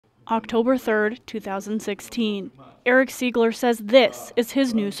October 3rd, 2016. Eric Siegler says this is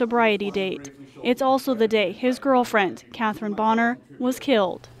his new sobriety date. It's also the day his girlfriend, Catherine Bonner, was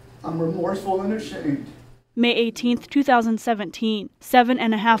killed. I'm remorseful and ashamed. May 18th, 2017.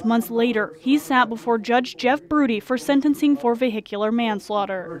 7.5 months later, he sat before Judge Jeff Brody for sentencing for vehicular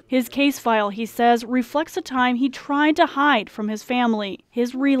manslaughter. His case file, he says, reflects a time he tried to hide from his family,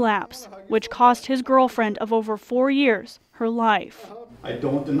 his relapse, which cost his girlfriend of over 4 years her life. I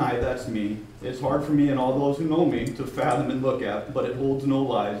don't deny that's me. It's hard for me and all those who know me to fathom and look at, but it holds no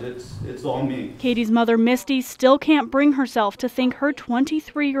lies. It's all me. Katie's mother, Misty, still can't bring herself to think her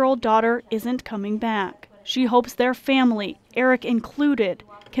 23-year-old daughter isn't coming back. She hopes their family, Eric included,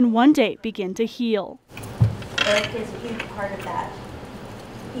 can one day begin to heal. Eric is a huge part of that.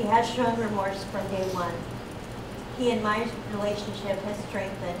 He has shown remorse from day one. He and my relationship has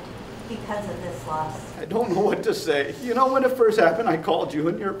strengthened because of this loss. I don't know what to say. You know, when it first happened, I called you,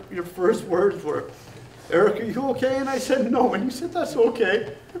 and your first words were, "Eric, are you okay?" And I said no, and you said, "That's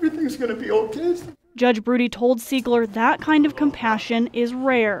okay. Everything's going to be okay." Judge Brody told Siegler that kind of compassion is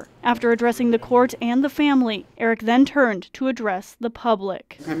rare. After addressing the court and the family, Eric then turned to address the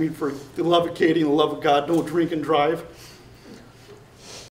public. I mean, for the love of Katie and the love of God, don't drink and drive.